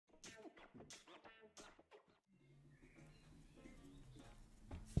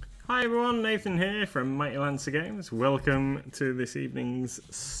Hi everyone, Nathan here from Mighty Lancer Games. Welcome to this evening's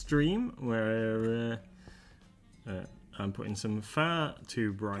stream where I'm putting some far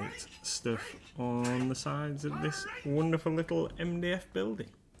too bright stuff on the sides of this wonderful little MDF building.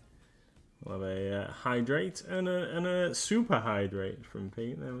 We'll have a hydrate and a super hydrate from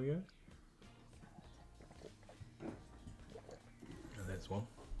Pete. There we go. And there's one.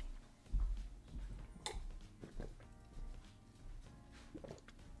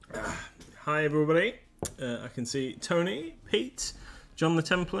 Hi everybody. I can see Tony, Pete, John the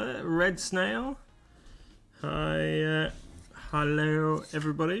Templar, Red Snail. Hi, hello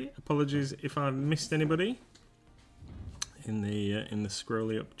everybody. Apologies if I've missed anybody in the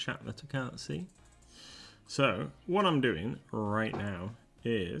scrolly up chat that I can't see. So what I'm doing right now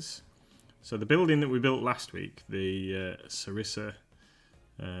is, so the building that we built last week, the Sarissa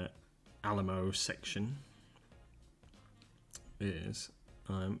Alamo section, is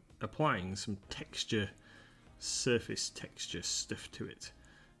I'm applying some texture, surface texture stuff to it.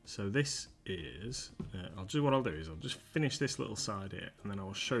 So this is, what I'll do is I'll just finish this little side here, and then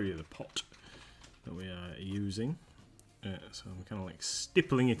I'll show you the pot that we are using. So I'm kind of like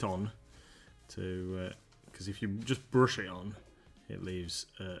stippling it on to, because if you just brush it on, it leaves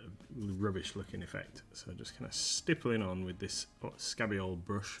a rubbish looking effect. So just kind of stippling on with this scabby old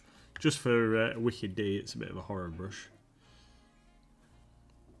brush. Just for Wicked D, it's a bit of a horror brush.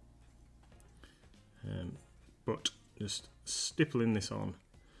 But just stippling this on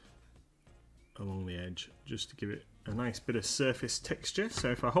along the edge just to give it a nice bit of surface texture. So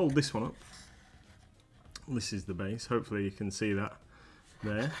if I hold this one up, this is the base. Hopefully you can see that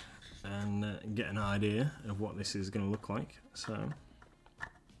there and get an idea of what this is going to look like. So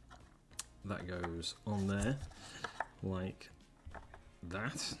that goes on there like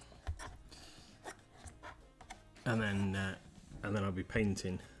that, and then I'll be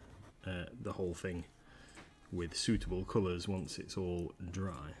painting the whole thing with suitable colours once it's all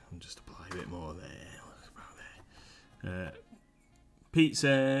dry. I'll just apply a bit more there. Pete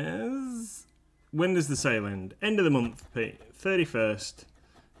says, when does the sale end? End of the month, Pete. 31st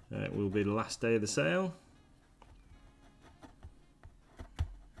will be the last day of the sale.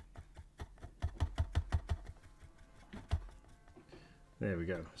 There we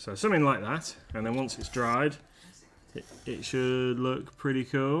go. So something like that, and then once it's dried, it should look pretty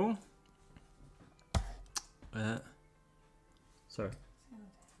cool.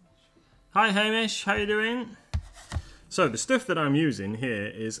 Hi Hamish, how you doing? So the stuff that I'm using here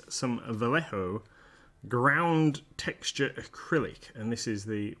is some Vallejo ground texture acrylic, and this is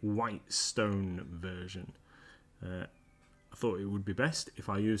the white stone version. I thought it would be best if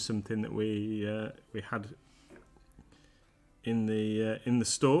I used something that we had in the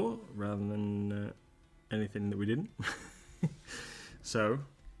store rather than anything that we didn't. So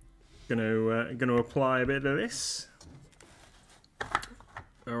gonna apply a bit of this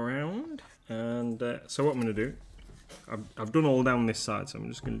around, and so what I'm gonna do, I've done all down this side, so I'm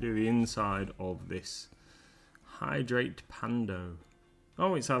just gonna do the inside of this hydrate pando.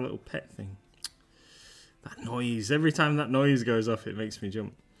 Oh, it's our little pet thing. That noise, every time that noise goes off it makes me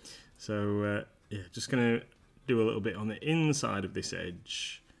jump. So yeah, just gonna do a little bit on the inside of this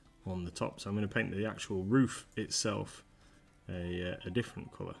edge on the top. So I'm going to paint the actual roof itself a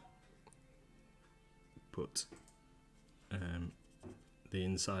different colour, but the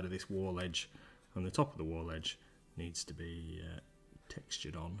inside of this wall edge and the top of the wall edge needs to be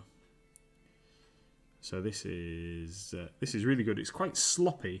textured on. So this is really good. It's quite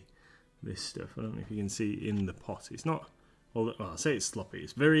sloppy, this stuff. I don't know if you can see in the pot. It's not, well, I say it's sloppy.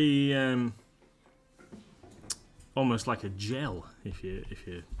 It's very almost like a gel, if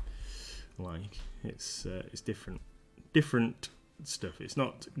you like. It's different stuff. It's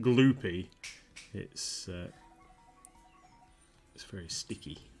not gloopy. It's very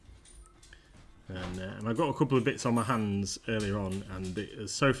sticky. And I got a couple of bits on my hands earlier on, and it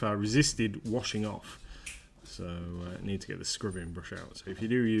has so far resisted washing off. So I need to get the scrubbing brush out. So if you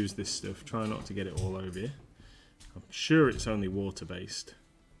do use this stuff, try not to get it all over you. I'm sure it's only water based.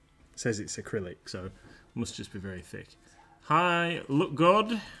 It says it's acrylic, so it must just be very thick. Hi, Look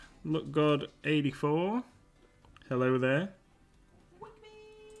God 84. Hello there.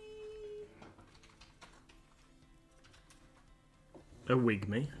 A wig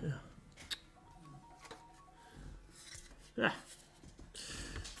me. Yeah.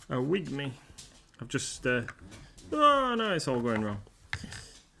 A wig me. I've just oh no, it's all going wrong.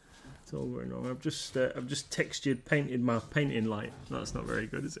 It's all going wrong. I've just painted my painting light. That's not very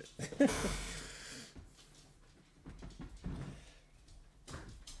good, is it?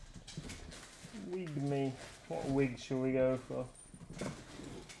 Wig me. What wig shall we go for?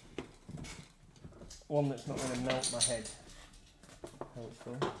 one that's not going to melt my head.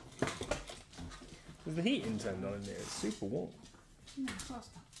 Hopefully. There's the heating turned on in here. It's super warm. No, of course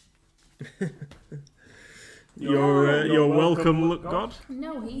not. You're welcome, look God.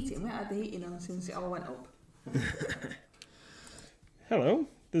 No heating. We haven't had the heating on since it all went up. Hello.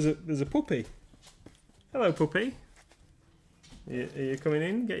 There's a puppy. Hello, puppy. Are you coming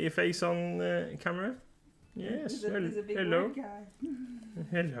in? Get your face on camera. Yes. There's a big hello. white guy.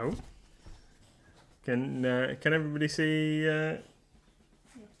 Hello. Can everybody see the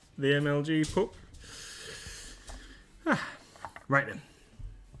MLG pup? Right then.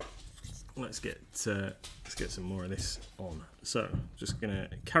 Let's get some more of this on. So, just gonna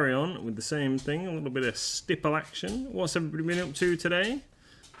carry on with the same thing. A little bit of stipple action. What's everybody been up to today?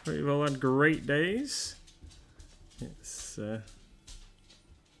 Hope you've all had great days. It's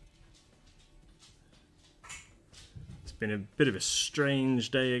been a bit of a strange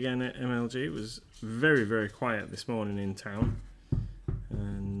day again at MLG. It was very, very quiet this morning in town,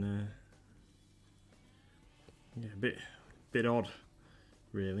 and yeah, a bit odd,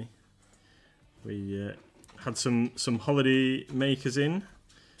 really. We had some holiday makers in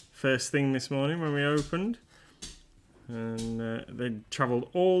first thing this morning when we opened, and they'd travelled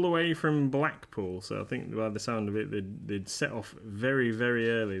all the way from Blackpool. So I think by the sound of it, they'd set off very, very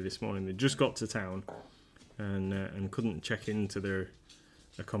early this morning. They just got to town and couldn't check into their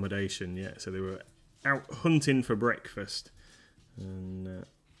accommodation yet. So they were out hunting for breakfast, and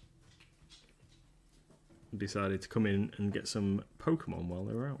decided to come in and get some Pokemon while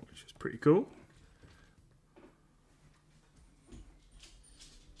they were out, which was pretty cool.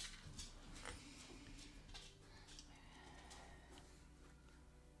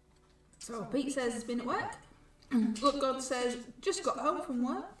 So Pete says he's been at work. Look God says just got home from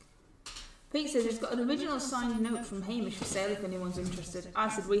work. Pete says he's got an original signed note from Hamish for sale if anyone's interested. I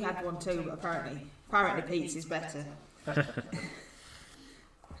said we had one too, but apparently Pete's is better. I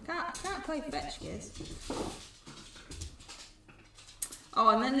can't play fetch, guys. Oh,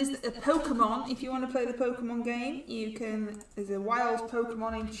 and then there's the Pokemon. If you want to play the Pokemon game, you can. There's a wild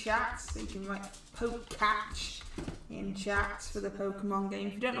Pokemon in chat, so you can write poke catch in chat for the Pokemon game.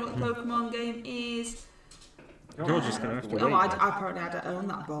 If you don't know what the Pokemon game is, You're just gonna have to wait. I apparently I don't own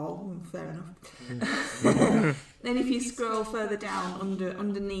that ball. Fair enough. Then if you scroll further down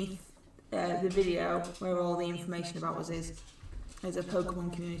underneath the video where all the information about us is, there's a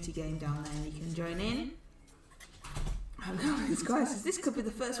Pokemon community game down there. You can join in. This guy says this could be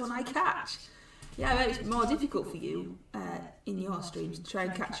the first one I catch. Yeah, I bet it's more difficult for you in your streams to try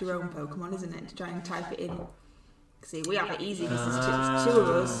and catch your own Pokemon, isn't it? To try and type it in. See, we have it easy because there's two of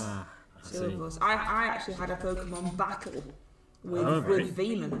us. Two of us. I actually had a Pokemon battle with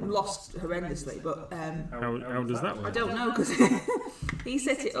Veemon. Lost horrendously, but how does that work? I don't know because he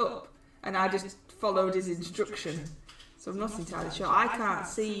set it up and I just followed his instruction. So I'm not entirely sure. I can't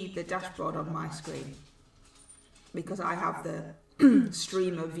see the dashboard on my screen because I have the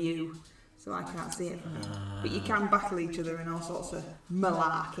streamer view, so I can't see it. But you can battle each other in all sorts of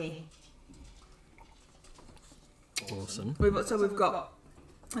malarkey. Awesome. So we've got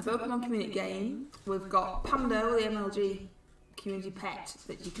a Pokemon community game. We've got Pando, the MLG community pet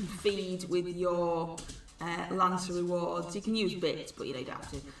that you can feed with your Lancer rewards. You can use bits, but you don't have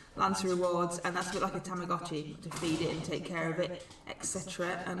to. Lancer rewards, and that's a bit like a Tamagotchi to feed it and take care of it,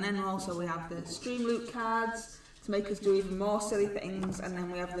 etc. And then also we have the stream loot cards to make us do even more silly things, and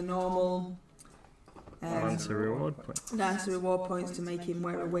then we have the normal Lancer reward points. Lancer reward points to make him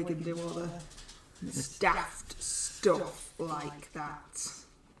wear a wig and do all the daft stuff like that.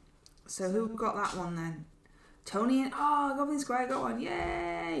 So who got that one then? Tony and Goblin's Square got one.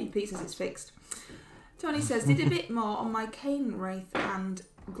 Yay! Pete says it's fixed. Tony says did a bit more on my Cane Wraith and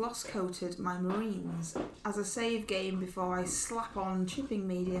gloss coated my Marines as a save game before I slap on chipping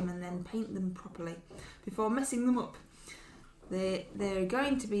medium and then paint them properly before messing them up. They're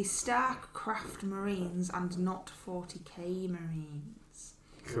going to be StarCraft Marines and not 40k Marines.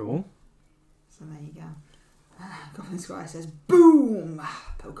 Cool. So there you go. Goblin Squire says, boom!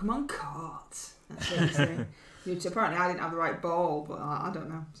 Pokemon caught. That's what he's saying. Which apparently I didn't have the right ball, but I don't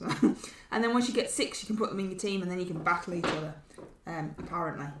know. So. And then once you get 6, you can put them in your team and then you can battle each other,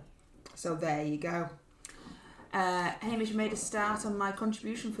 apparently. So there you go. Hamish made a start on my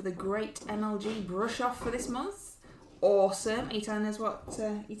contribution for the Great MLG Brush Off for this month. Awesome. Are you telling us what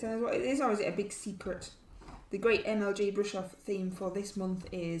it is, or is it a big secret? The Great MLG Brush Off theme for this month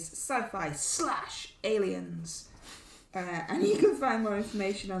is sci-fi / aliens. And you can find more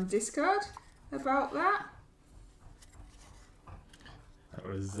information on Discord about that. That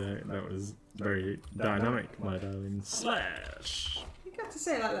was very dynamic, my darling. / You got to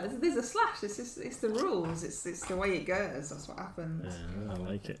say it like that. There's a slash. It's the rules. It's the way it goes. That's what happens. Yeah, I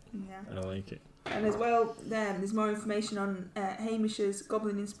like it. Yeah. I like it. And as well, there's more information on Hamish's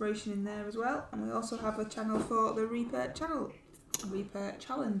Goblin Inspiration in there as well. And we also have a channel for the Reaper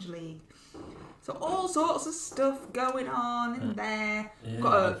Challenge League. So all sorts of stuff going on in there. Yeah.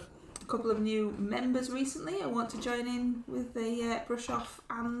 Got a couple of new members recently who want to join in with the Brush Off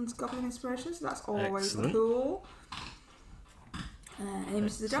and Goblin Inspiration. So that's always Excellent. cool.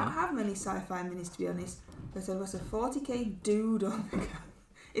 Hamish says, I don't have many sci-fi minis to be honest. But I've got a 40k dude on the go.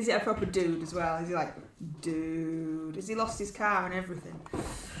 Is it a proper dude as well? Is he like, dude? Has he lost his car and everything?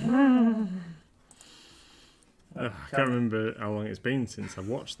 I can't remember how long it's been since I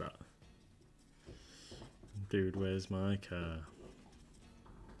watched that. Dude, where's my car?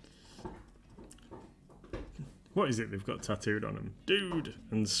 What is it they've got tattooed on them? Dude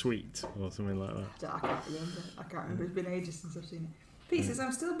and sweet or something like that. I can't remember. It's been ages since I've seen it. Pete says,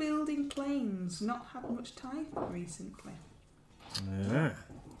 I'm still building planes. Not had much time recently. Yeah.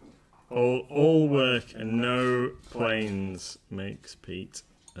 All work and no planes makes Pete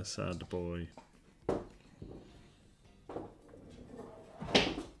a sad boy.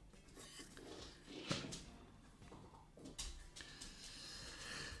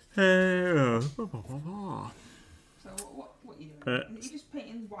 So what are you doing? Are you just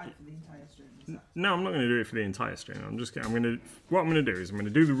painting white for the entire stream? No, I'm not going to do it for the entire stream. What I'm going to do is I'm going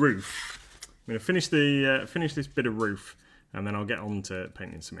to do the roof. I'm going to finish this bit of roof, and then I'll get on to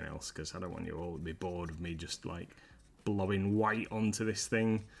painting something else because I don't want you all to be bored of me just like blowing white onto this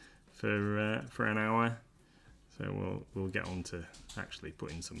thing for an hour. So we'll get on to actually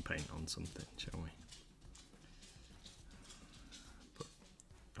putting some paint on something, shall we? But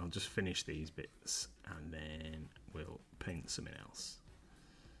I'll just finish these bits and then we'll paint something else.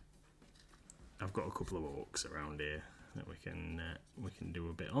 I've got a couple of orcs around here that we can do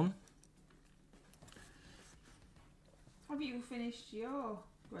a bit on. Have you finished your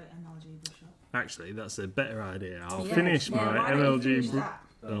great MLG brush up? Actually, that's a better idea. I'll Yeah. finish Yeah, my why don't you MLG. finish that?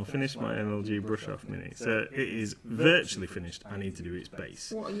 I'll finish my MLG brush off mini. So it is virtually finished. I need to do its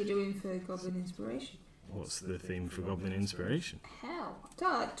base. What are you doing for Goblin Inspiration? What's the theme for Goblin Inspiration? Hell, I've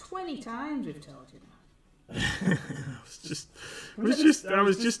told like 20 times we've told you now. I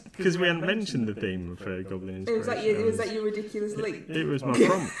was just because we hadn't mentioned the theme for Goblin Inspiration. Was that your ridiculous link? It was my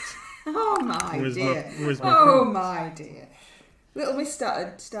prompt. Oh my dear. My Oh prompt. my dear. Little Miss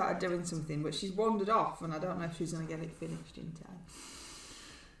started doing something, but she's wandered off, and I don't know if she's going to get it finished in time.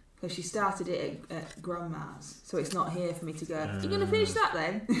 Because she started it at Grandma's, so it's not here for me to go, you're going to finish that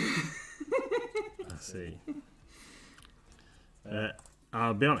then? I see.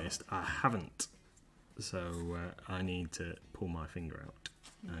 I'll be honest, I haven't. So I need to pull my finger out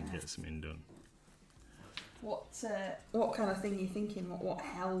and get something done. What kind of thing are you thinking? What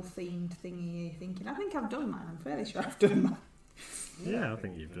hell-themed thing are you thinking? I think I've done mine. I'm fairly sure I've done mine. Yeah, I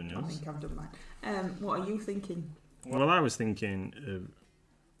think you've done yours. I think I've done mine. What are you thinking? Well, I was thinking of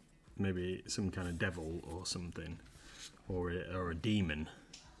maybe some kind of devil or something, or a demon.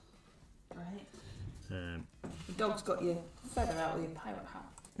 Right. The dog's got your feather out of your pirate hat.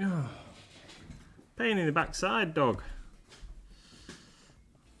 Oh, pain in the backside, dog.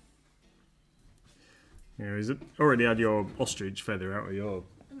 Yeah, he's already had your ostrich feather out of your.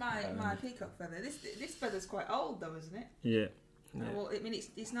 My peacock feather. This feather's quite old though, isn't it? Yeah. Well, I mean,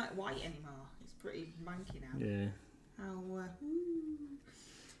 it's not white anymore. It's pretty manky now. Yeah.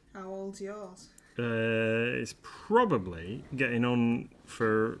 How old's yours? It's probably getting on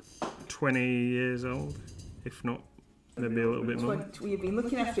for 20 years old, if not maybe a little bit more. You've been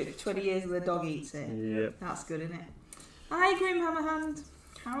looking after it for 20 years and the dog eats it. Yep. That's good, isn't it? Hi, Grim Hammerhand.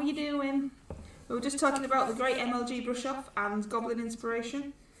 How are you doing? We were just talking about the great MLG brush off and Goblin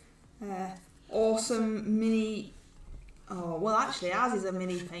Inspiration. Awesome mini. Oh, well, actually, ours is a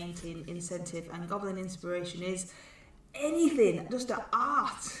mini painting incentive, and Goblin Inspiration is anything, just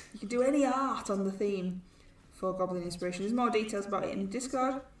art. You can do any art on the theme for Goblin Inspiration. There's more details about it in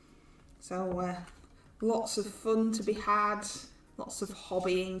Discord. So, lots of fun to be had, lots of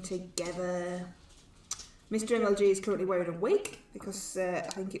hobbying together. Mr. MLG is currently wearing a wig because I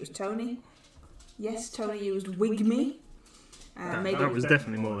think it was Tony. Yes, Tony used Wig Me. That was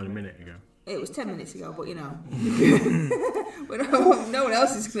definitely more than a minute ago. It was 10 minutes ago, but you know, no one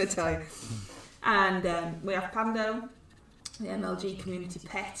else is going to tell you. And we have Pando, the MLG community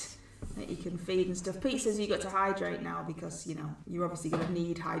pet that you can feed and stuff. Pete says you got to hydrate now because, you know, you're obviously going to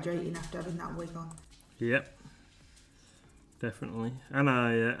need hydrating after having that wig on. Yep, definitely. And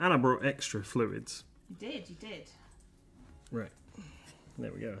I brought extra fluids. You did. Right,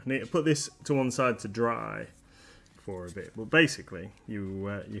 there we go. I need to put this to one side to dry for a bit, but basically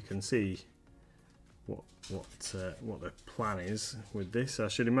you can see what the plan is with this, I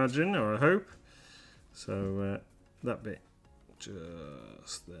should imagine, or I hope. So that bit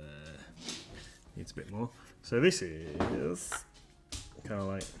just there needs a bit more. So this is kind of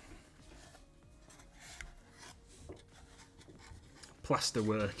like plaster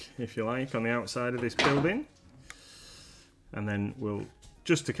work, if you like, on the outside of this building, and then we'll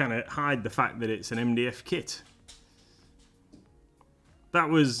just to kind of hide the fact that it's an MDF kit.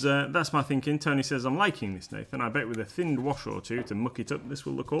 That's my thinking. Tony says, I'm liking this, Nathan. I bet with a thinned wash or two to muck it up, this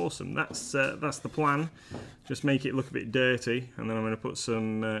will look awesome. That's the plan. Just make it look a bit dirty, and then I'm going to put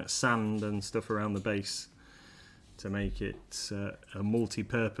some sand and stuff around the base to make it a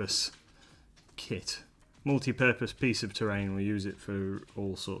multi-purpose kit. Multi-purpose piece of terrain. We use it for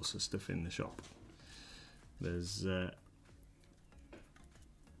all sorts of stuff in the shop. There's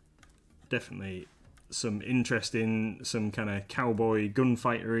definitely some interest in some kind of cowboy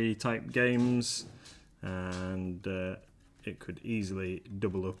gunfightery type games, and it could easily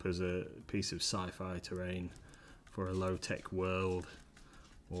double up as a piece of sci-fi terrain for a low-tech world,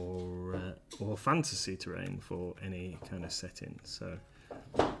 or fantasy terrain for any kind of setting. So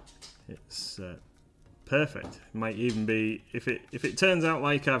it's perfect. It might even be, if it turns out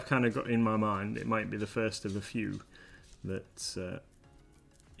like I've kind of got in my mind, it might be the first of a few that's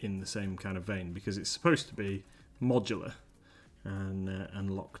in the same kind of vein, because it's supposed to be modular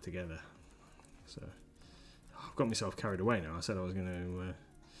and locked together. So I've got myself carried away now. I said I was going to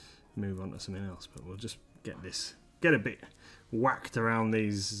move on to something else, but we'll just get a bit whacked around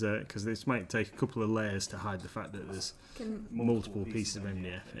these, because this might take a couple of layers to hide the fact that there's multiple pieces of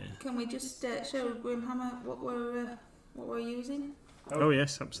MDF here. Can we just show Grimhammer what we're using? Oh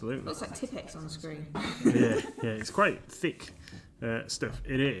yes, absolutely. Looks like Tipex on the screen. yeah, it's quite thick stuff.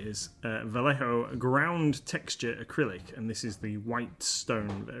 It is Vallejo ground texture acrylic, and this is the white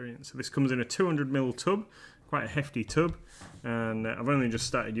stone variant. So this comes in a 200ml tub, quite a hefty tub, and I've only just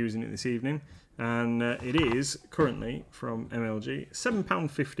started using it this evening. And it is currently from MLG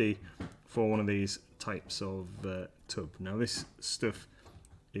 £7.50 for one of these types of tub. Now this stuff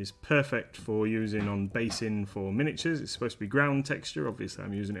is perfect for using on basing for miniatures. It's supposed to be ground texture. Obviously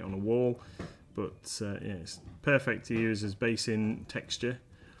I'm using it on a wall, but yeah, it's perfect to use as basing texture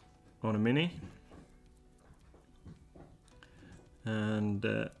on a mini, and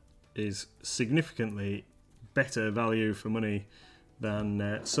is significantly better value for money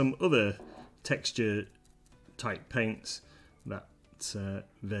than some other texture type paints that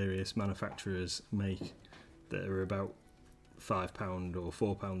various manufacturers make that are about £5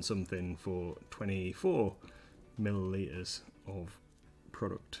 or £4 something for 24 millilitres of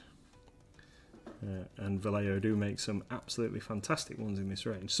product. And Vallejo do make some absolutely fantastic ones in this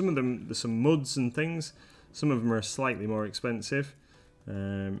range. Some of them, there's some muds and things. Some of them are slightly more expensive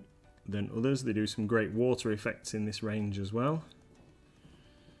than others. They do some great water effects in this range as well.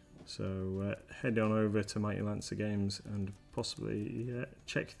 So head on over to Mighty Lancer Games and possibly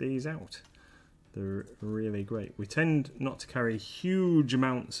check these out. They're really great. We tend not to carry huge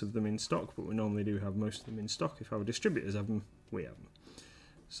amounts of them in stock, but we normally do have most of them in stock. If our distributors have them, we have them.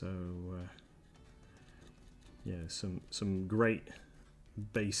 So yeah, some great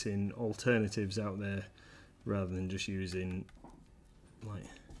basing alternatives out there, rather than just using like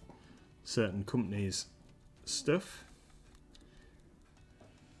certain companies' stuff.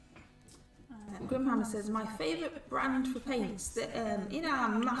 Grimhammer says, my favourite brand for paints, that in our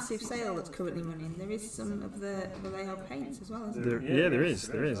massive sale that's currently running, there is some of the Vallejo paints as well, isn't there? Yeah, there is.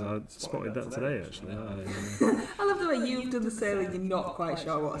 I spotted that today, actually. I love the way you've done the sale and you're not quite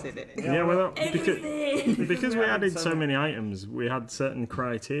sure what's in it. Yeah, well, Everything! because we added so many items, we had certain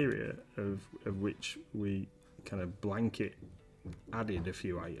criteria of which we kind of blanket added a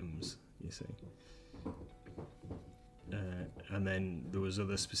few items, you see. And then there was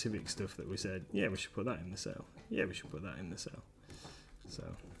other specific stuff that we said, yeah, we should put that in the sale. Yeah, we should put that in the sale. So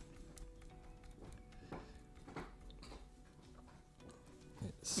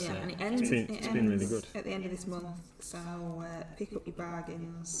and it ends, it's been really good at the end of this month. So pick up your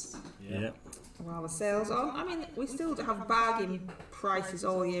bargains. Yeah. While the sale's on. I mean, we still have bargain prices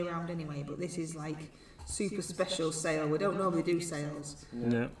all year round anyway, but this is like super special sale. We don't normally do sales,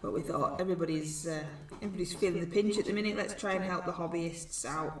 but we thought everybody's feeling the pinch at the minute. Let's try and help the hobbyists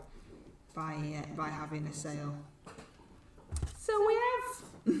out by having a sale. So we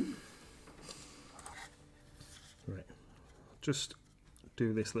have. Right, just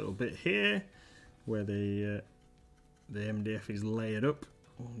do this little bit here where the MDF is layered up.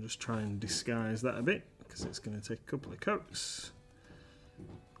 I'll just try and disguise that a bit because it's going to take a couple of coats.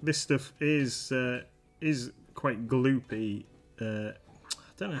 This stuff is quite gloopy. I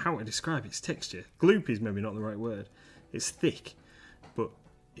don't know how to describe its texture. Gloopy is maybe not the right word. It's thick, but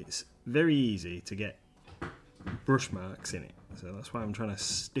it's very easy to get brush marks in it. So that's why I'm trying to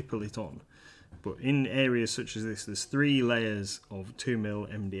stipple it on. But in areas such as this, there's 3 layers of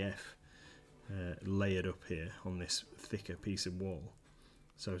 2mm MDF layered up here on this thicker piece of wall.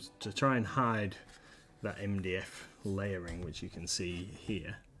 So to try and hide that MDF layering, which you can see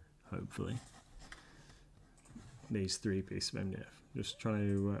here, hopefully, these 3 pieces of MDF. Just trying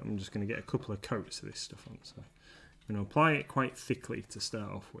to, I'm just going to get a couple of coats of this stuff on. So I'm going to apply it quite thickly to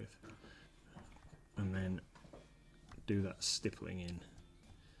start off with, and then do that stippling in.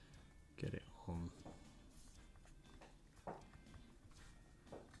 Get it on.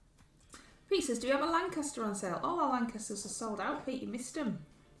 Pete says, do you have a Lancaster on sale? All our Lancasters are sold out, Pete. You missed them.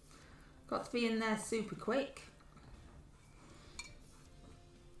 Got to be in there super quick.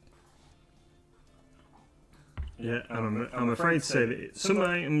 Yeah, and I'm afraid to say that some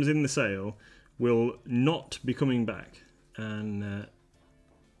items in the sale will not be coming back. And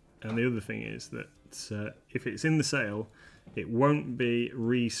the other thing is that if it's in the sale, it won't be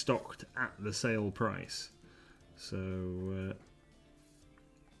restocked at the sale price. So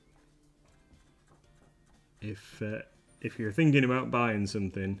if you're thinking about buying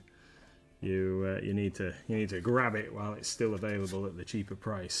something, you need to grab it while it's still available at the cheaper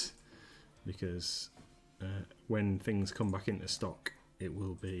price, because when things come back into stock, it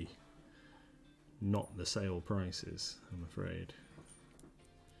will be not the sale prices, I'm afraid.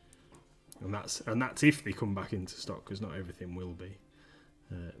 And that's if they come back into stock, because not everything will be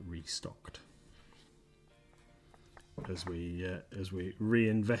restocked. As we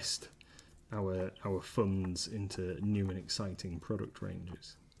reinvest our funds into new and exciting product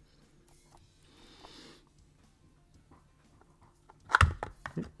ranges.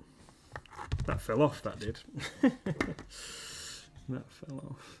 That fell off, that did. That fell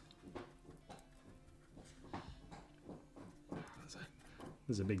off.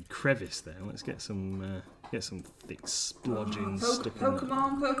 There's a big crevice there. Let's get some thick splodging stuck in there.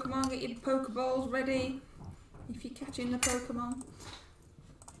 Pokemon, get your Pokeballs ready if you're catching the Pokemon.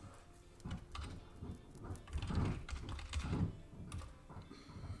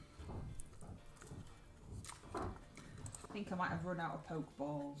 I think I might have run out of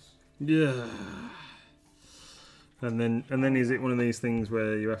Pokeballs. Yeah. And then is it one of these things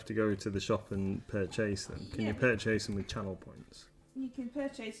where you have to go to the shop and purchase them? Can you purchase them with channel points? You can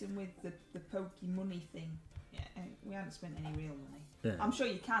purchase them with the Poke Money thing. Yeah, we haven't spent any real money. Yeah. I'm sure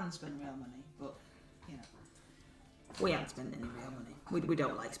you can spend real money, but you know, we haven't spent any real money. We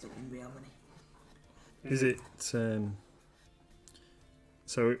don't like spending real money. Is it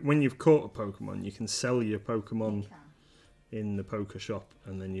so when you've caught a Pokemon, you can sell your Pokemon in the poker shop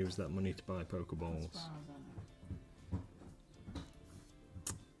and then use that money to buy Pokeballs?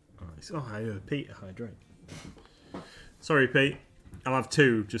 Oh, hi, Pete, hydrate. Sorry, Pete. I'll have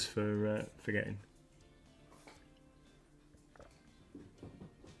 2 just for forgetting.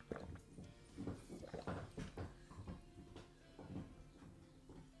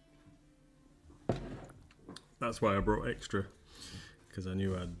 That's why I brought extra, because I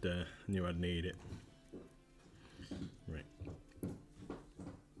knew I'd need it. Right.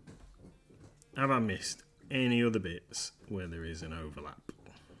 Have I missed any other bits where there is an overlap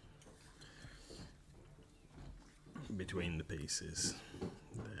between the pieces?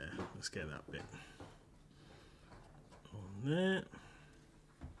 There, let's get that bit on there.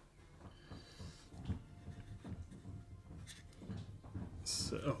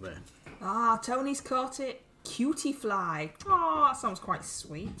 So, oh, there. Ah, Tony's caught it. Cutie fly. Oh, that sounds quite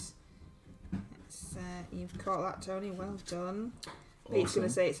sweet. You've caught that, Tony. Well done. Awesome. Pete's going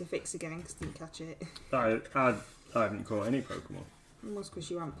to say it's a fix again because didn't catch it. I haven't caught any Pokemon. It was because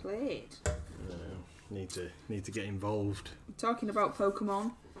you haven't played. Need to get involved. Talking about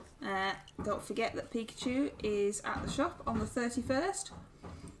Pokemon, don't forget that Pikachu is at the shop on the 31st,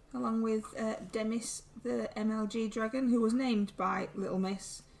 along with Demis, the MLG dragon, who was named by Little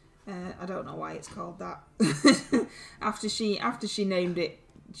Miss. I don't know why it's called that. after she named it,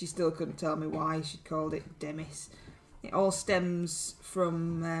 she still couldn't tell me why she'd called it Demis. It all stems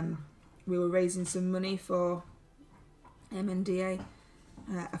from we were raising some money for MNDA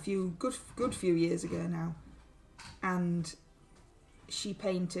a few good few years ago now, and she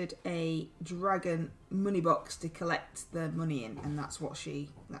painted a dragon money box to collect the money in, and that's what she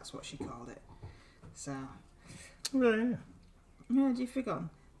called it. So yeah, had you forgotten?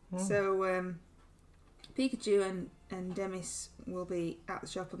 So Pikachu and Demis will be at the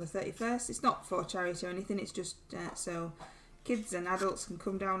shop on the 31st. It's not for charity or anything, it's just so kids and adults can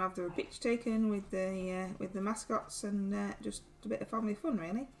come down, have their picture taken with the mascots, and just a bit of family fun,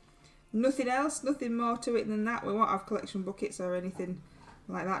 really. Nothing else, nothing more to it than that. We won't have collection buckets or anything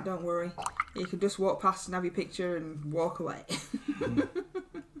like that, don't worry. You can just walk past and have your picture and walk away.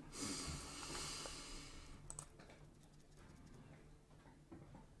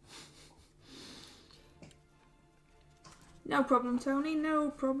 No problem, Tony, no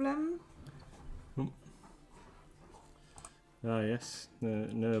problem. Ah, yes,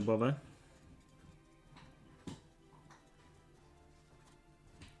 no bother.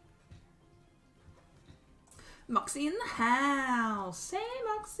 Moxie in the house. Hey,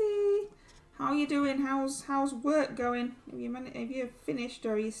 Moxie. How are you doing? How's work going? Have you finished,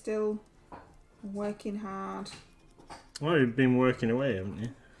 or are you still working hard? Well, you've been working away, haven't you?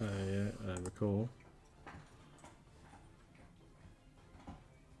 I recall.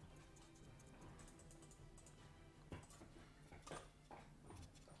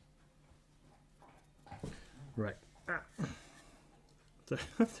 Right. Ah. I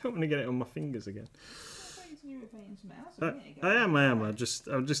don't want to get it on my fingers again. I am. I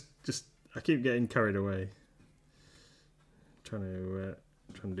keep getting carried away. Trying to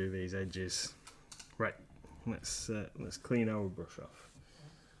do these edges. Right. Let's clean our brush off.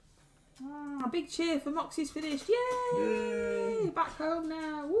 Ah, big cheer for Moxie's finished. Yay! Yay! Back home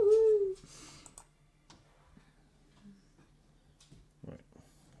now. Woohoo! Right.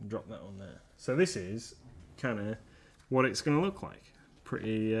 Drop that on there. So this is kind of what it's going to look like.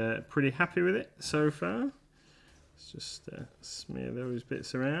 Pretty happy with it so far. Let's just smear those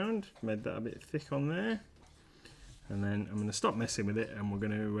bits around. Made that a bit thick on there, and then I'm going to stop messing with it, and we're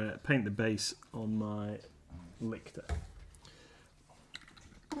going to paint the base on my lictor.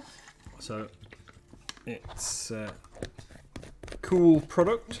 So it's a cool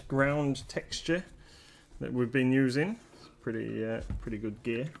product, ground texture that we've been using. It's pretty good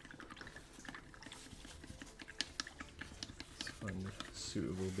gear. Let's find a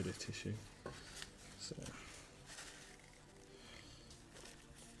suitable bit of tissue. So,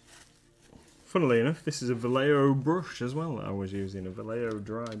 funnily enough, this is a Vallejo brush as well that I was using, a Vallejo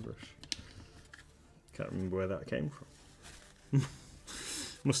dry brush. Can't remember where that came from.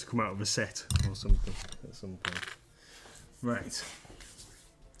 Must have come out of a set or something at some point. Right.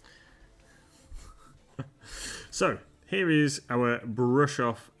 So, here is our brush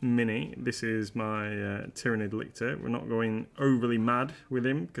off mini. This is my Tyrannid lictor. We're not going overly mad with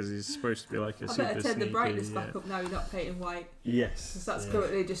him because he's supposed to be like a super I better turn the sneaky, brightness back up now. You're not painting white. Yes. Because that's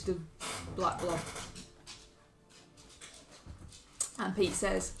currently just a black blob. And Pete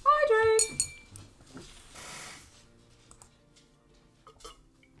says, hydrate!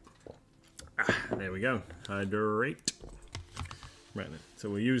 There we go. Hydrate. Right then. So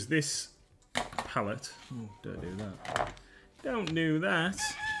we'll use this palette. Oh, don't do that. Don't do that.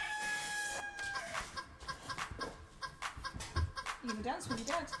 You gonna dance with your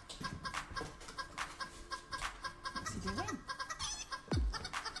dad? What's he doing?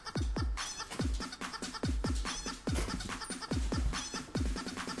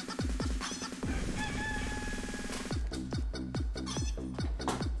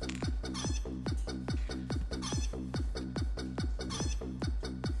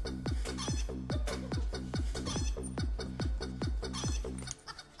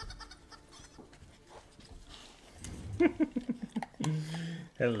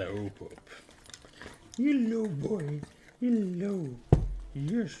 Hello, pup. Hello, boy. Hello.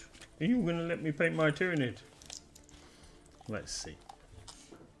 Yes. Are you going to let me paint my Tyrannid? Let's see.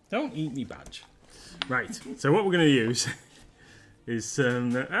 Don't eat me badge. Right. So what we're going to use is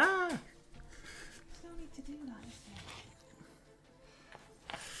some... What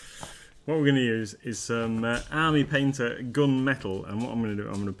we're going to use is some Army Painter gun metal, and what I'm going to do,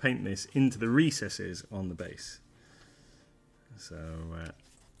 I'm going to paint this into the recesses on the base. So a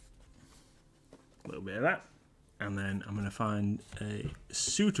little bit of that, and then I'm going to find a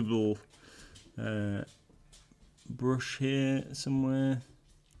suitable brush here somewhere.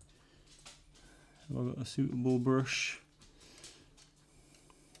 Have I got a suitable brush?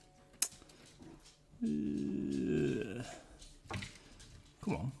 Come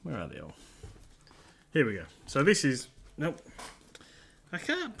on, where are they all? Here we go. So this is... Nope. I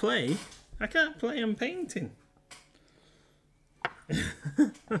can't play. I'm painting.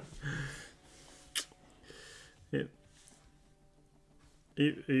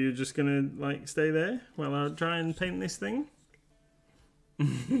 Are you just gonna like stay there while I try and paint this thing?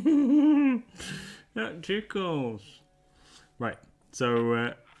 That tickles. Right.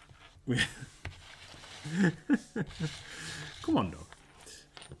 So come on, dog.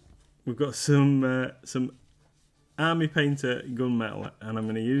 We've got some army painter gunmetal, and I'm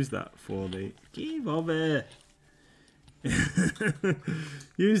going to use that for the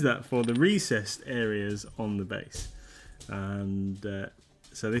use that for the recessed areas on the base. And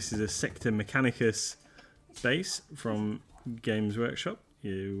so this is a Sector Mechanicus base from Games Workshop.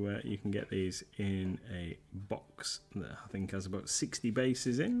 You can get these in a box that I think has about 60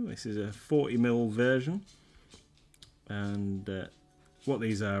 bases in. This is a 40mm version, and what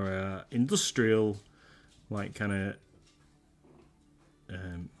these are industrial, like kind of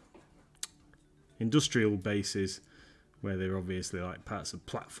industrial bases where they're obviously like parts of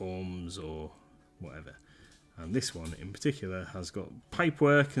platforms or whatever. And this one in particular has got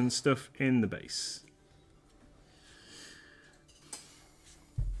pipework and stuff in the base.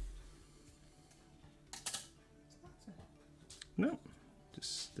 No,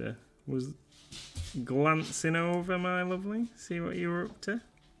 just was glancing over, my lovely. See what you were up to.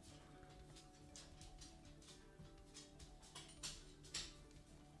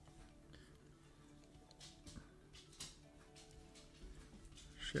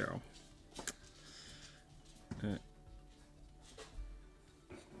 Cheryl.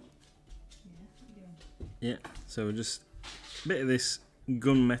 Yeah, so just a bit of this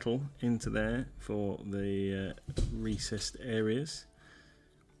gunmetal into there for the recessed areas,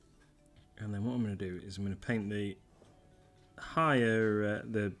 and then what I'm going to do is I'm going to paint the higher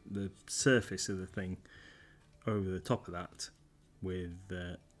the surface of the thing over the top of that with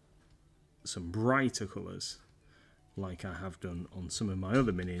some brighter colours, like I have done on some of my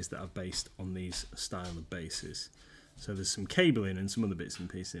other minis that I've based on these style of bases. So there's some cabling and some other bits and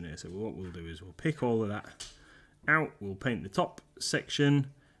pieces in here. So what we'll do is we'll pick all of that out, we'll paint the top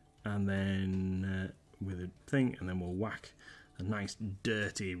section, and then with a thing, and then we'll whack a nice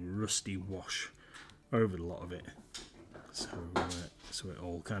dirty rusty wash over a lot of it, so it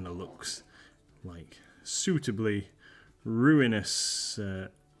all kind of looks like suitably ruinous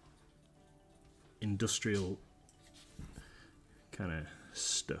industrial kind of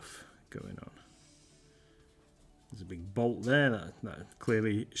stuff going on. There's a big bolt there that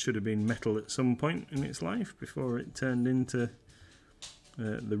clearly should have been metal at some point in its life before it turned into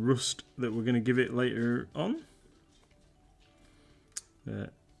the rust that we're going to give it later on.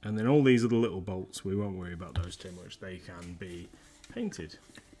 And then all these other little bolts, we won't worry about those too much. They can be painted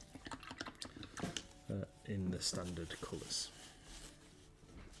in the standard colours.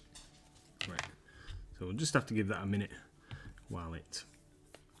 Right, so we'll just have to give that a minute while it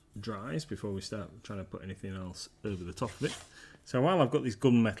dries before we start trying to put anything else over the top of it. So while I've got this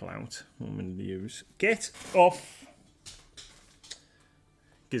gunmetal out, what I'm going to use... Get off!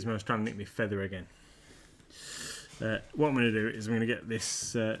 Gizmo's trying to nick me feather again. What I'm going to do is I'm going to get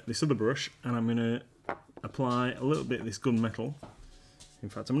this this other brush, and I'm going to apply a little bit of this gunmetal. In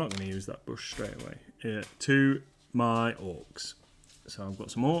fact, I'm not going to use that brush straight away. To my orcs. So I've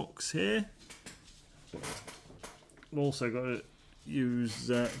got some orcs here. I've also got to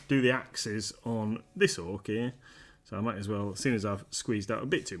use do the axes on this orc here, so I might as well, as soon as I've squeezed out a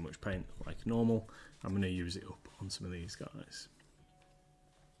bit too much paint like normal, I'm going to use it up on some of these guys.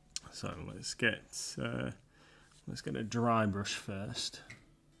 So let's get a dry brush first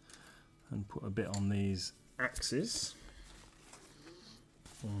and put a bit on these axes.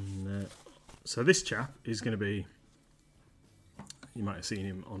 And, so this chap is going to be, you might have seen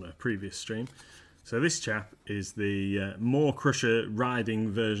him on a previous stream. So this chap is the More Crusher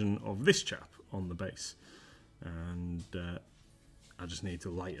riding version of this chap on the base, and I just need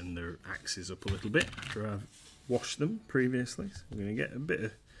to lighten their axes up a little bit after I've washed them previously. So we're going to get a bit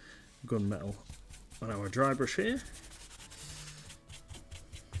of gunmetal on our dry brush here,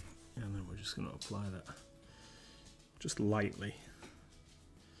 and then we're just going to apply that just lightly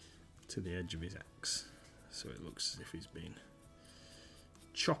to the edge of his axe, so it looks as if he's been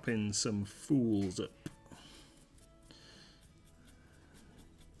chopping some fools up.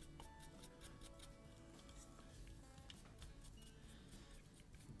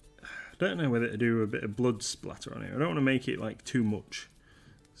 I don't know whether to do a bit of blood splatter on it. I don't want to make it like too much,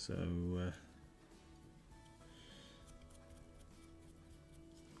 so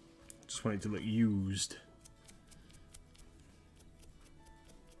just want it to look used.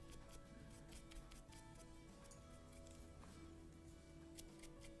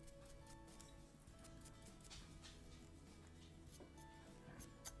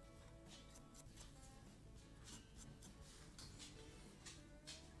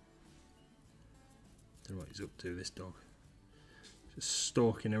 Don't know what he's up to, this dog. Just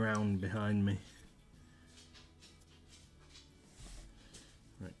stalking around behind me.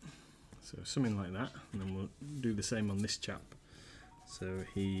 Right, so something like that, and then we'll do the same on this chap. So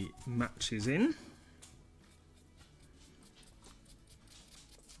he matches in.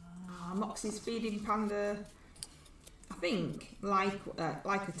 Moxie's feeding Panda, I think, like a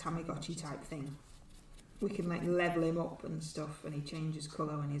Tamagotchi type thing. We can like level him up and stuff, and he changes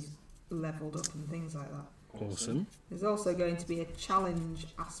colour when he's leveled up and things like that. Awesome. There's also going to be a challenge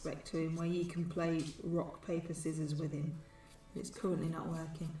aspect to him where you can play rock, paper, scissors with him. It's currently not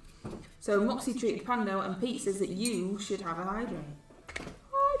working. So Moxie treated Pando, and Pete says that you should have a hydrate.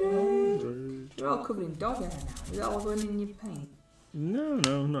 Hydrate! You're all covered in dog hair now. Is that all going in your paint? No,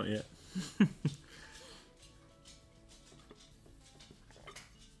 not yet.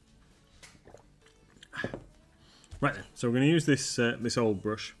 Right then, so we're going to use this this old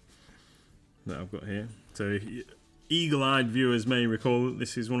brush that I've got here. So eagle-eyed viewers may recall that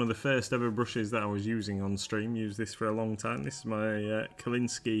this is one of the first ever brushes that I was using on stream. Used this for a long time. This is my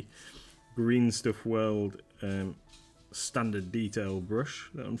Kolinsky Green Stuff World standard detail brush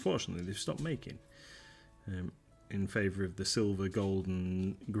that unfortunately they've stopped making in favour of the silver, gold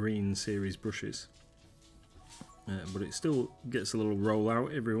and green series brushes. But it still gets a little roll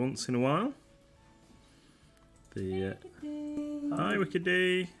out every once in a while. The hi Wicked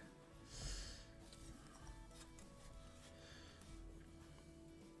D.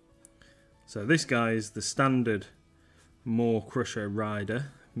 So this guy is the standard Moor Crusher Rider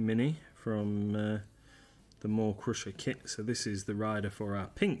Mini from the Moor Crusher kit. So this is the rider for our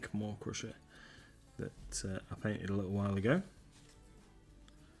pink Moor Crusher that I painted a little while ago.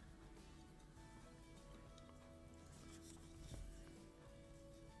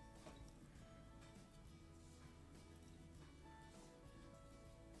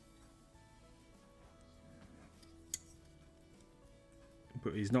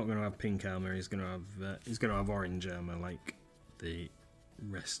 But he's not going to have pink armour. He's going to have orange armour like the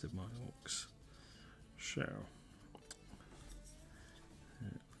rest of my orcs. So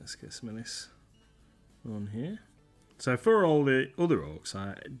let's get some of this on here. So for all the other orcs,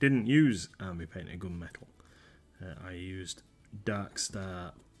 I didn't use army painted gunmetal. I used Dark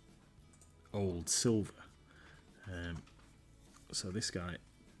Star Old Silver. So this guy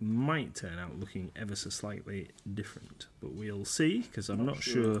might turn out looking ever so slightly different, but we'll see, because I'm not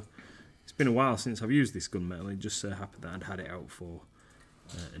sure. It's been a while since I've used this gunmetal. It just so happened that I'd had it out for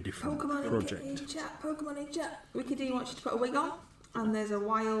a different project. Pokemon in chat. Wicked D wants you to put a wig on, and there's a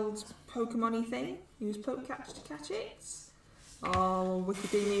wild Pokemon-y thing. Use poke catch to catch it. Oh, Wicked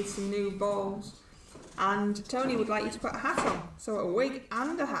D needs some new balls. And Tony would like you to put a hat on. So a wig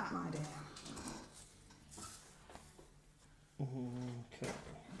and a hat, my dear. Okay.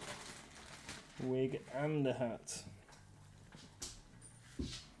 Wig and a hat.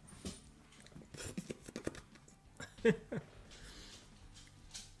 Can't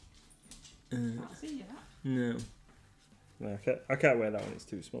see you, that. No. No, I can't wear that one, it's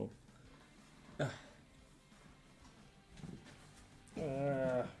too small.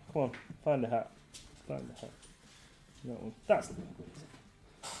 Come on, find a hat. Find a hat. That one. That's the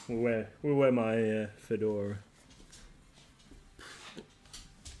one. We'll wear my fedora.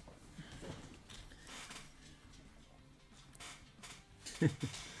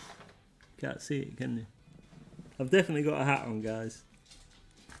 Can't see it, can you? I've definitely got a hat on, guys.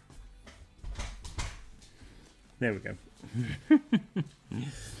 There we go.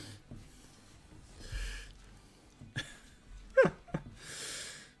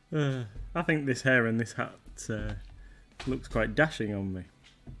 I think this hair and this hat looks quite dashing on me.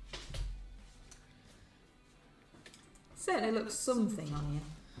 Certainly looks something on you.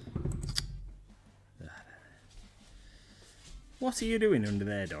 What are you doing under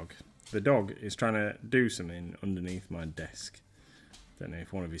there, dog? The dog is trying to do something underneath my desk. Don't know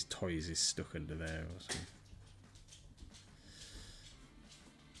if one of his toys is stuck under there or something.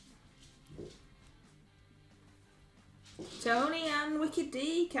 Tony and Wicked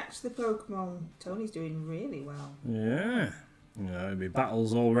D catch the Pokemon. Tony's doing really well. Yeah. There'll be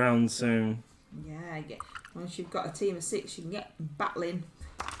battles all round soon. Yeah, once you've got a team of 6, you can get battling.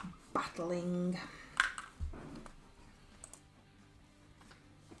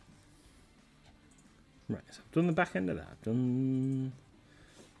 Right, so I've done the back end of that. I've done...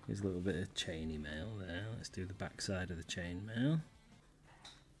 Here's a little bit of chainy mail there. Let's do the back side of the chain mail.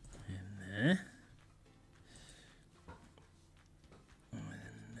 In there.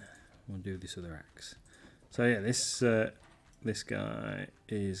 And then we'll do this other axe. So yeah, this guy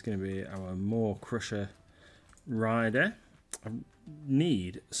is going to be our Moor Crusher Rider. I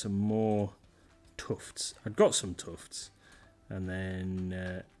need some more tufts. I've got some tufts, and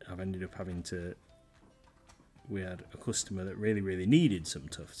then I've ended up having to... We had a customer that really needed some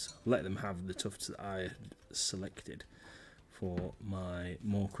tufts. Let them have the tufts that I had selected for my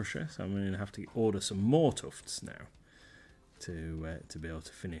Moor Crusher. So I'm going to have to order some more tufts now. to be able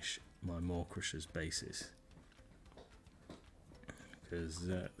to finish my Maw Crusher's bases, because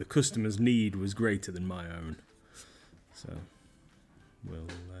the customer's need was greater than my own. So we'll.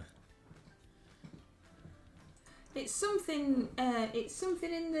 It's something. It's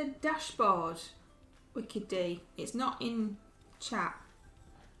something in the dashboard. Wicked D. It's not in chat.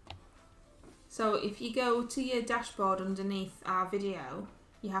 So if you go to your dashboard underneath our video,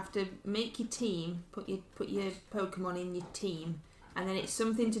 you have to make your team. Put your Pokemon in your team, and then it's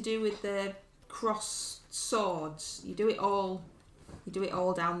something to do with the cross swords. You do it all. You do it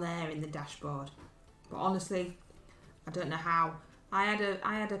all down there in the dashboard. But honestly, I don't know how. I had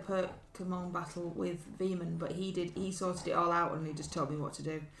a Pokemon battle with Veman, but he sorted it all out and he just told me what to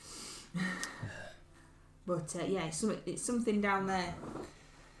do. But yeah, it's something down there.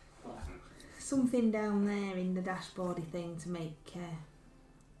 Something down there in the dashboardy thing to make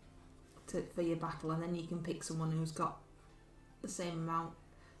for your battle, and then you can pick someone who's got the same amount,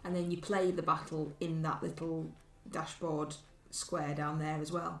 and then you play the battle in that little dashboard square down there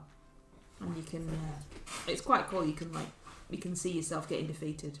as well. And you can, it's quite cool. You can see yourself getting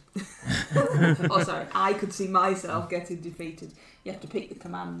defeated. Oh, sorry, I could see myself getting defeated. You have to pick the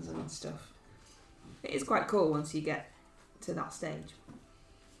commands and stuff. It is quite cool once you get to that stage.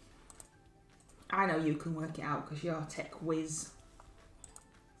 I know you can work it out because you're a tech whiz.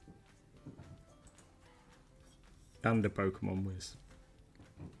 And a Pokemon whiz.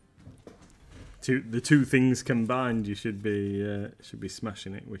 The two things combined, you should be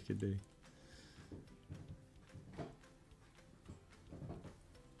smashing it, Wicked D.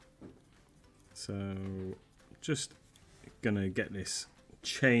 So, just gonna get this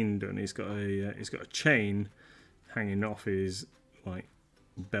chain done. He's got a chain hanging off his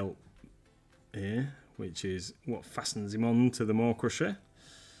belt here, which is what fastens him on to the Maw Crusher.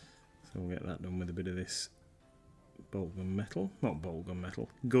 So we'll get that done with a bit of this gun metal, not gun metal.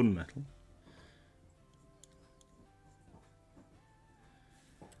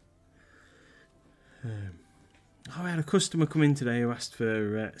 I had a customer come in today who asked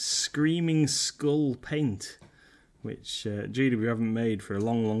for Screaming Skull paint, which GW haven't made for a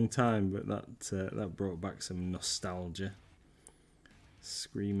long time, but that brought back some nostalgia.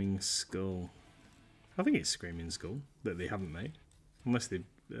 Screaming Skull. I think it's Screaming Skull that they haven't made, unless they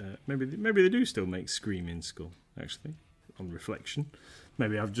maybe they do still make Screaming Skull. Actually, on reflection,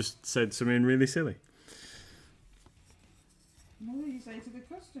 maybe I've just said something really silly. What did you say to the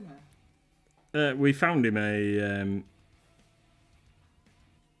customer? We found him a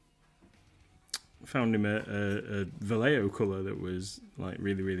Vallejo colour that was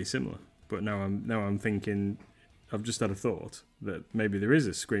really similar. But now I'm thinking, I've just had a thought that maybe there is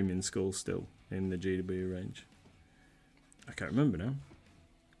a Screaming Skull still in the GW range. I can't remember now.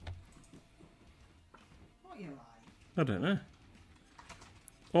 What you like? I don't know.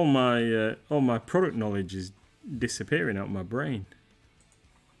 All my product knowledge is disappearing out of my brain.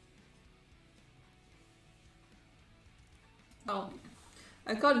 Oh,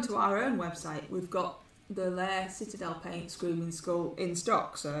 according to our own website, we've got the Lair Citadel paint Screaming Skull in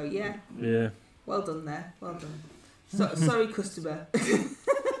stock. So yeah. Yeah. Well done there. Well done. Sorry, customer.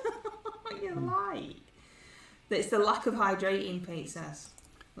 What you like? It's the lack of hydrating, Pete says.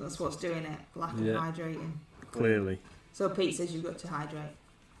 That's what's doing it. Lack of hydrating. Clearly. So Pete says you've got to hydrate.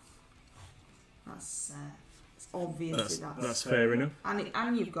 It's obvious. That's fair enough.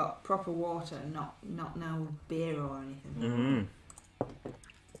 And you've got proper water, not no beer or anything.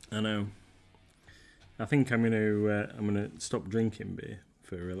 I know. I think I'm gonna stop drinking beer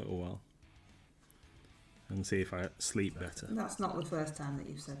for a little while and see if I sleep better. That's not the first time that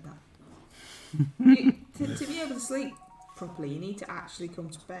you've said that. To be able to sleep properly, you need to actually come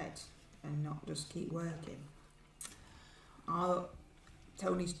to bed and not just keep working.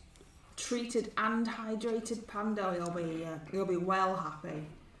 Tony's treated and hydrated Panda. He'll be well happy.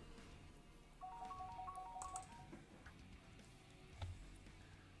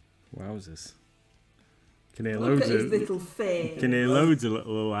 Wowzers! Can hear Look loads at his of little face. Can hear loads of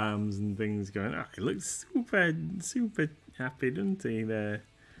little alarms and things going. Oh, he looks super happy, doesn't he? There,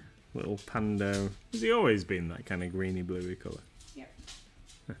 little Pando. Has he always been that kind of greeny bluey colour? Yep.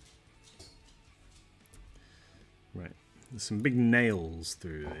 Right. There's some big nails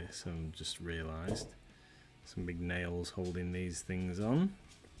through this, I've just realised. Some big nails holding these things on.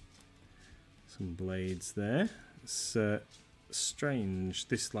 Some blades there. It's strange,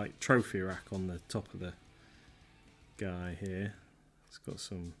 this trophy rack on the top of the guy here. It's got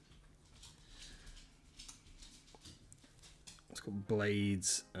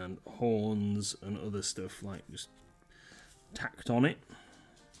blades and horns and other stuff just tacked on it.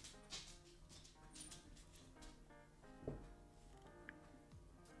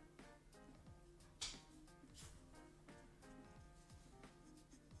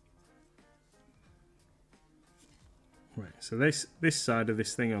 Right, so this side of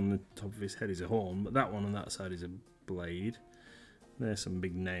this thing on the top of his head is a horn, but that one on that side is a blade. There's some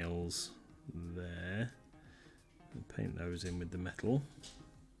big nails there. And paint those in with the metal.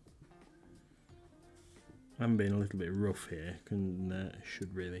 I'm being a little bit rough here,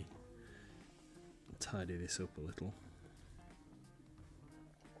 should really tidy this up a little.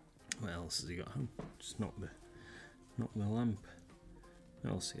 What else has he got? Just knock the lamp.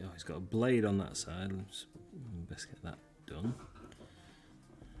 What else? Oh, he's got a blade on that side. Let's best get that done.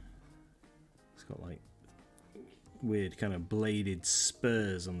 It's got like weird kind of bladed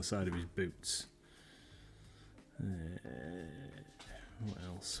spurs on the side of his boots. What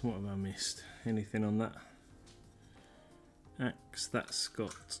else? What have I missed? Anything on that? Axe, that's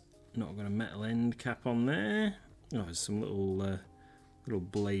not got a metal end cap on there. Oh, there's some little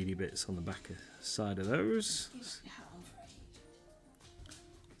bladey bits on the back side of those. Let's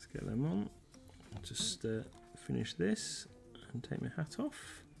get them on. I'll just finish this and take my hat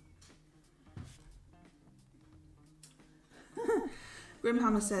off.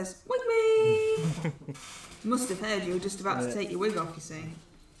 Grimhammer says, "Wig me!" Must have heard you were just about to take your wig off, you see. I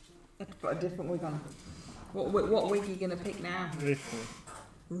have to put a different wig on. What wig are you going to pick now? This one.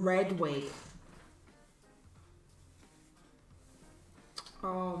 Red wig.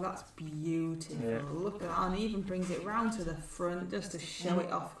 Oh, that's beautiful. Yeah. Look at that. And he even brings it round to the front just to show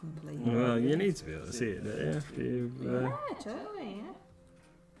it off completely. Well, you need to be able to see it, don't you? Yeah, totally, yeah.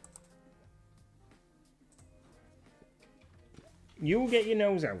 You'll get your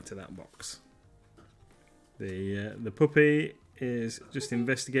nose out of that box. The puppy is just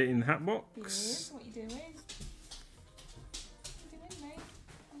investigating the hat box. Yes, what you doing? What you doing, mate?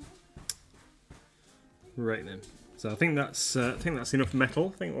 Right then. So I think that's enough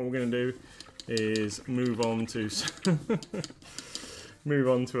metal. I think what we're going to do is move on to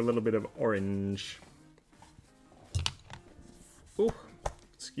a little bit of orange. Oh,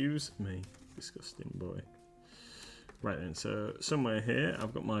 excuse me, disgusting boy. Right then, so somewhere here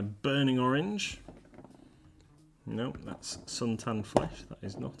I've got my burning orange. No, that's suntan flesh. That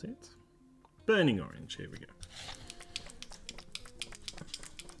is not it. Burning orange. Here we go.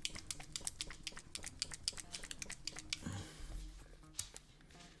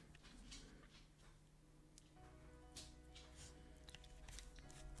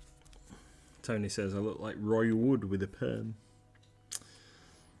 Tony says I look like Roy Wood with a perm.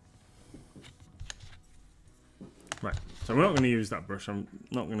 Right, so we're not going to use that brush. I'm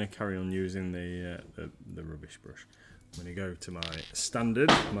not going to carry on using the rubbish brush. I'm going to go to my standard,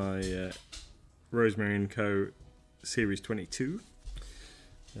 my Rosemary & Co. Series 22,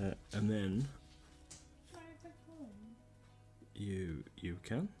 and then you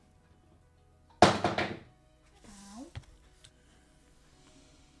can.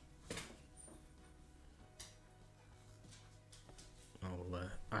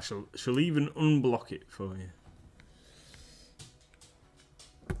 I shall even unblock it for you.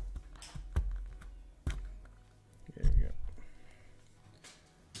 There we go.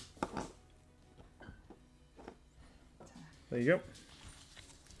 There you go.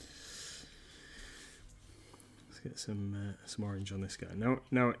 Let's get some orange on this guy.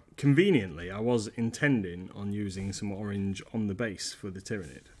 Now, conveniently, I was intending on using some orange on the base for the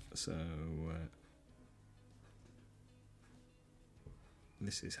Tyranid, so.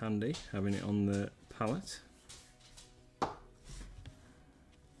 This is handy, having it on the palette.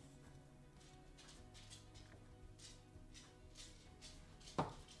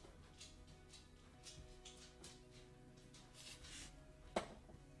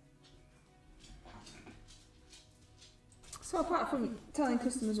 So apart from telling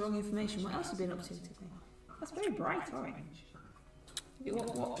customers wrong information, what else have you been up to today? That's very bright orange.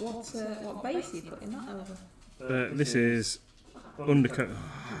 What base are you putting that over? This is undercoat.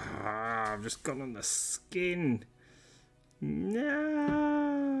 I've just gone on the skin.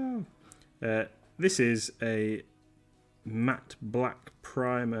 No. This is a matte black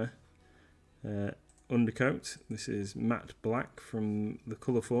primer undercoat. This is matte black from the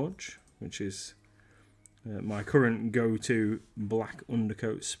Colour Forge, which is my current go-to black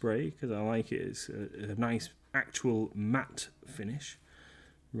undercoat spray because I like it. It's a nice actual matte finish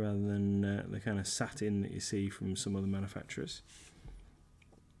rather than the kind of satin that you see from some other manufacturers.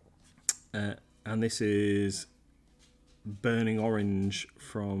 And this is burning orange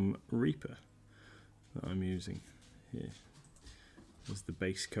from Reaper that I'm using here as the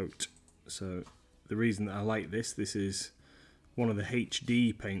base coat. So the reason that I like this is one of the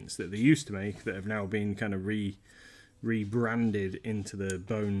HD paints that they used to make that have now been kind of rebranded into the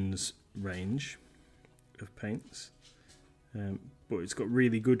Bones range of paints, but it's got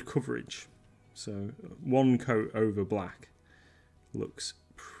really good coverage. So one coat over black looks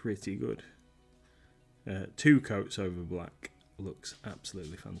pretty good. 2 coats over black looks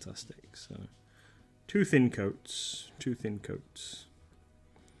absolutely fantastic. So 2 thin coats, 2 thin coats.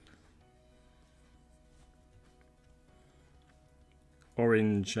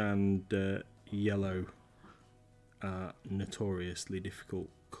 Orange and yellow are notoriously difficult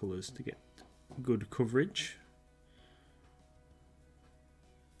colours to get good coverage.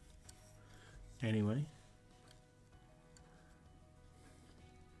 Anyway.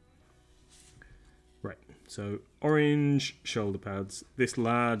 Right, so orange shoulder pads. This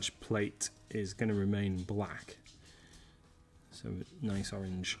large plate is going to remain black. So nice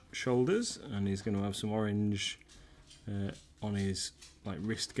orange shoulders, and he's going to have some orange on his like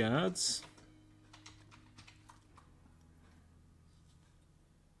wrist guards.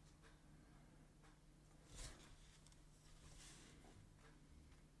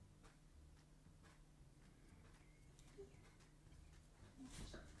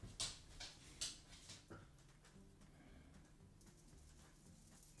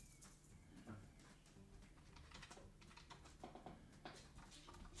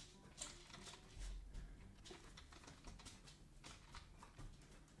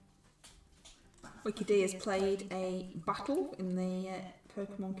 Wiki D has played a battle in the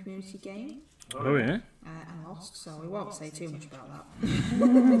Pokemon community game. Oh yeah? And lost, so we won't say too much about that.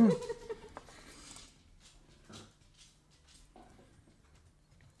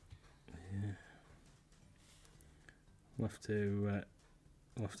 Yeah. We'll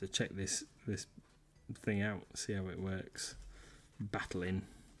have to check this thing out, see how it works. Battling.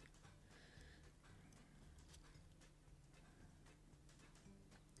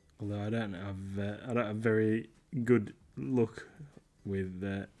 Although I don't have very good luck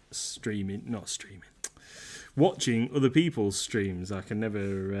with watching other people's streams. I can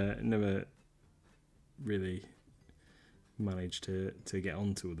never really manage to get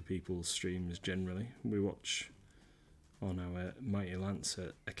onto other people's streams. Generally, we watch on our Mighty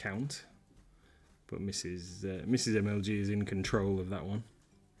Lancer account, but Mrs. MLG is in control of that one.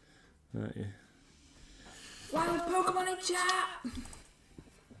 Yeah. Wild Pokemon in chat.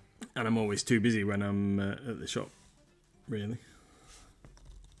 And I'm always too busy when I'm at the shop, really.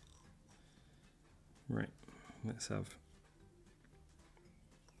 Right, let's have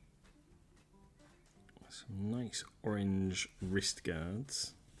some nice orange wrist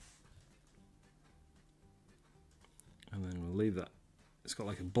guards. And then we'll leave that. It's got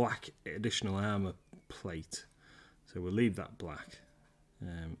like a black additional armour plate. So we'll leave that black.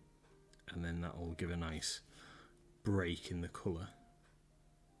 And then that will give a nice break in the colour.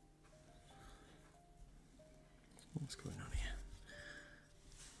 What's going on here?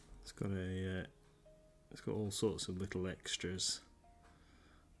 It's got all sorts of little extras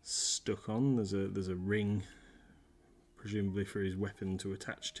stuck on. There's a ring, presumably for his weapon to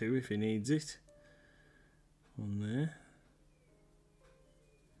attach to if he needs it. On there.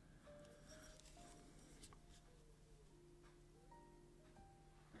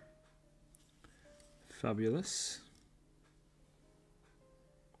 Fabulous.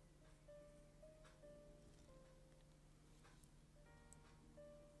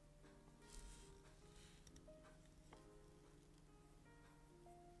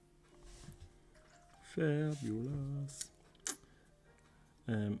 Fabulous.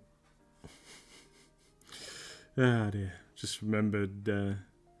 Dear. Just remembered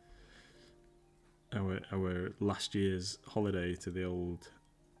our last year's holiday to the old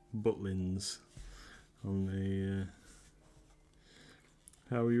Butlins on the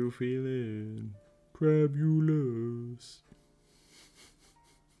how are you feeling? Crabulous.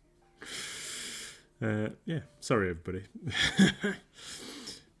 Yeah, sorry everybody.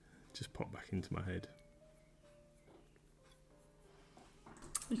 Just popped back into my head.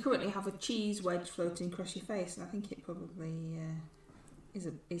 You currently have a cheese wedge floating across your face, and I think it probably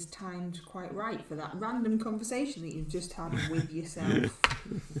is timed quite right for that random conversation that you've just had with yourself.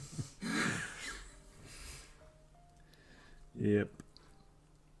 Yep.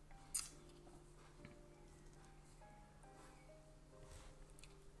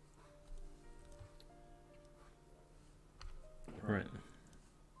 Right.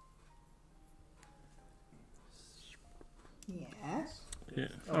 Yes. Yeah.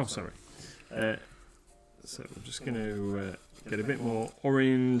 Oh, sorry. So we're just going to get a bit more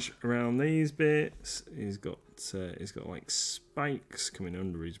orange around these bits. He's got like spikes coming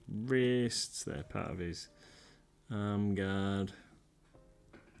under his wrists. They're part of his arm guard.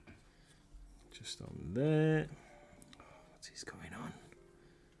 Just on there. What's going on?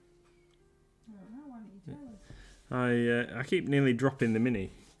 I don't know. Why don't you tell us? I keep nearly dropping the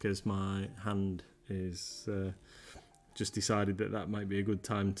mini because my hand is just decided that might be a good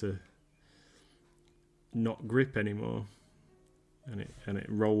time to not grip anymore, and it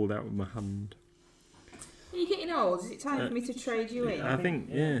rolled out of my hand. Are you getting old? Is it time for me to trade you in? I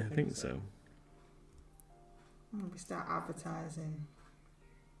think so. We start advertising.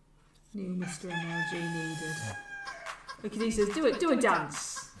 New Mr. MLG needed. Because he says, do a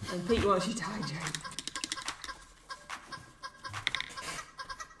dance. And Pete wants you to hydrate.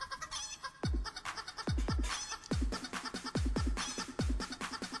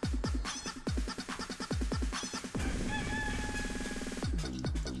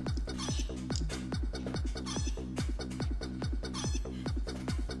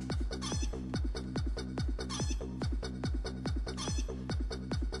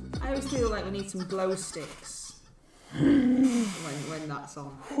 I always feel like we need some glow sticks when that's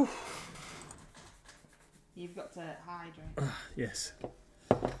on. You've got to hydrate. Yes.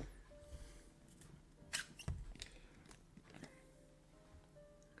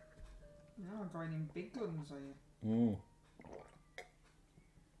 Now I'm going in big guns, are you?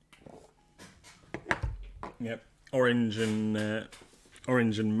 Yep. Orange and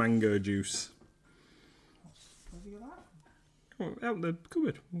mango juice. Where have you got that? Oh, out the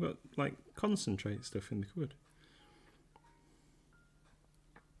cupboard. We've got like concentrate stuff in the cupboard.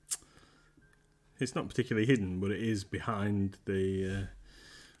 It's not particularly hidden, but it is behind the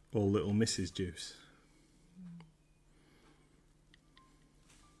All Little Mrs. juice.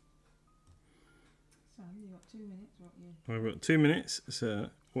 So you've got 2 minutes, what you? We've got 2 minutes, so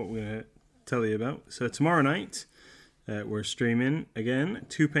what we're going to tell you about. So tomorrow night, we're streaming again,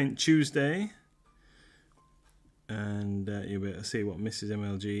 2 Paint Tuesday. And you'll be able to see what Mrs.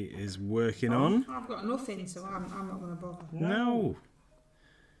 MLG is working on. I've got nothing, so I'm not going to bother. No.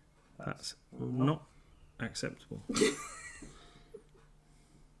 That's not acceptable.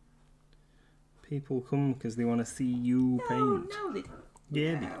 People come because they want to see you paint. No, they don't.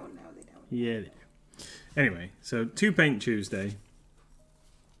 Yeah, no, they do. No, they don't. Yeah, they do. Anyway, so 2 Paint Tuesday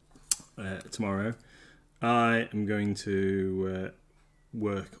tomorrow. I am going to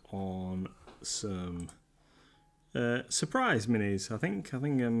work on some surprise minis. I think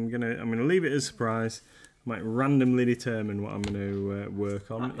I'm gonna leave it as a surprise. I might randomly determine what I'm going to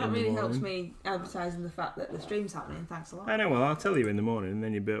work on. That really helps me advertising the fact that the stream's happening. Thanks a lot. I know. Well, I'll tell you in the morning, and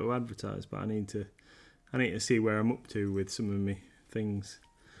then you'll be able to advertise. But I need to see where I'm up to with some of my things.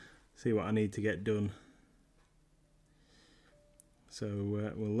 See what I need to get done. So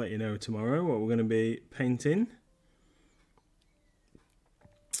we'll let you know tomorrow what we're going to be painting.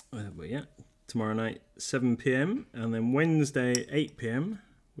 But yeah, tomorrow night 7 PM, and then Wednesday 8 PM.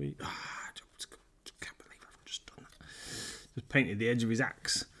 We. Just painted the edge of his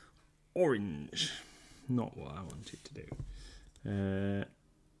axe orange. Not what I wanted to do.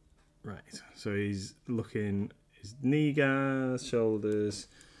 Right, so he's looking, his knee guards, shoulders,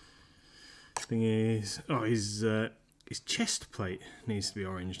 thingies. Oh, his chest plate needs to be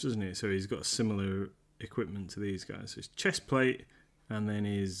orange, doesn't it? So he's got similar equipment to these guys. So his chest plate, and then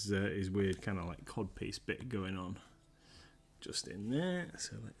his weird kind of like codpiece bit going on just in there.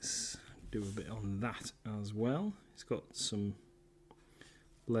 So let's do a bit on that as well. It's got some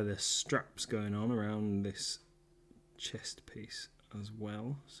leather straps going on around this chest piece as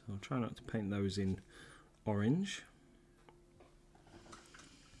well, so I'll try not to paint those in orange.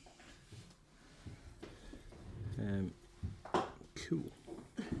 Cool.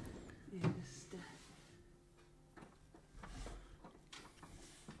 Yeah,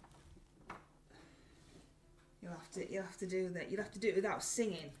 you'll have to do that. You'll have to do it without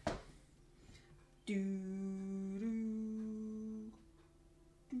singing.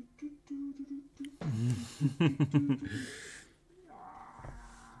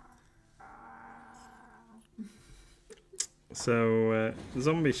 So,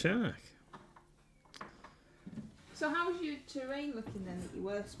 zombie shark. So how's your terrain looking then that you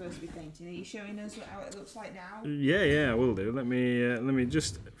were supposed to be painting? Are you showing us how it looks like now? Yeah, I will do. Let me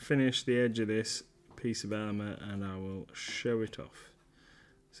just finish the edge of this piece of armour and I will show it off.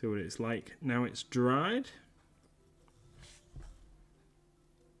 See what it's like now it's dried.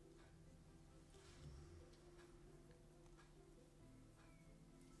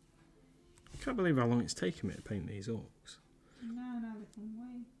 I can't believe how long it's taken me to paint these orcs. No,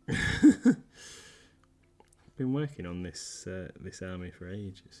 they can wait. Been working on this army for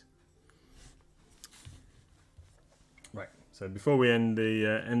ages. Right, so before we end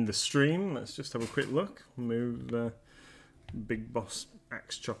the stream, let's just have a quick look. Move Big Boss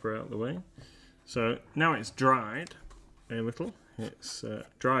axe chopper out of the way. So now it's dried a little. It's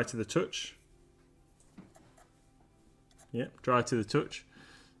dry to the touch. Yep, dry to the touch.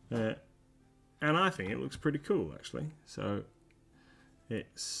 and I think it looks pretty cool actually. So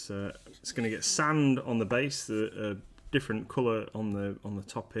it's going to get sand on the base, the different colour on the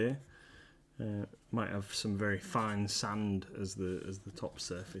top here. Might have some very fine sand as the top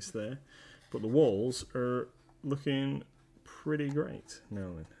surface there, but the walls are looking pretty great.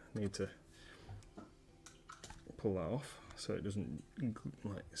 Now then, I need to pull that off so it doesn't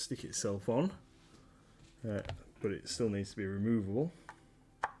like stick itself on, but it still needs to be removable.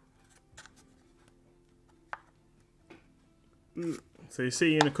 So you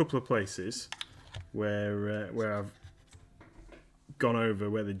see in a couple of places where I've gone over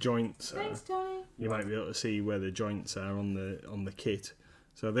where the joints are. Thanks, Tony. You might be able to see where the joints are on the kit.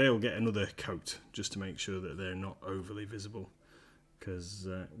 So they'll get another coat just to make sure that they're not overly visible, because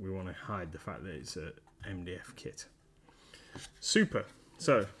we want to hide the fact that it's a MDF kit. Super.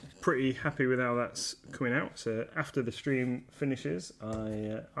 So pretty happy with how that's coming out. So after the stream finishes,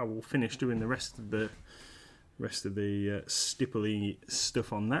 I will finish doing the rest of the stipply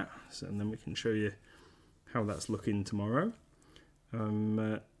stuff on that, and then we can show you how that's looking tomorrow.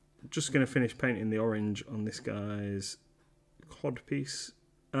 I'm just going to finish painting the orange on this guy's codpiece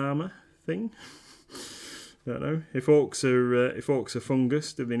armour thing. Don't know if orcs are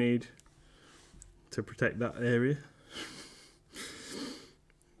fungus. Do they need to protect that area?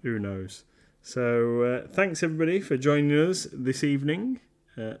 Who knows? So thanks everybody for joining us this evening.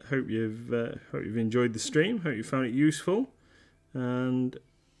 Hope you've enjoyed the stream. Hope you found it useful, and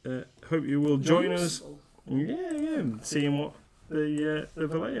hope you will join us. Yeah, seeing what the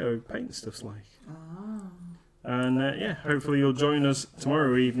Vallejo paint stuff's like. Oh. And yeah, hopefully you'll join us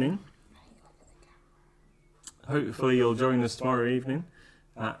tomorrow evening. Hopefully you'll join us tomorrow evening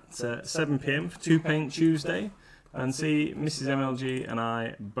at 7 PM for 2 Paint Tuesday, and see Mrs. MLG and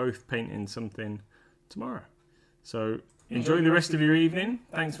I both painting something tomorrow. So enjoy the rest of your evening.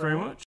 Thanks very much.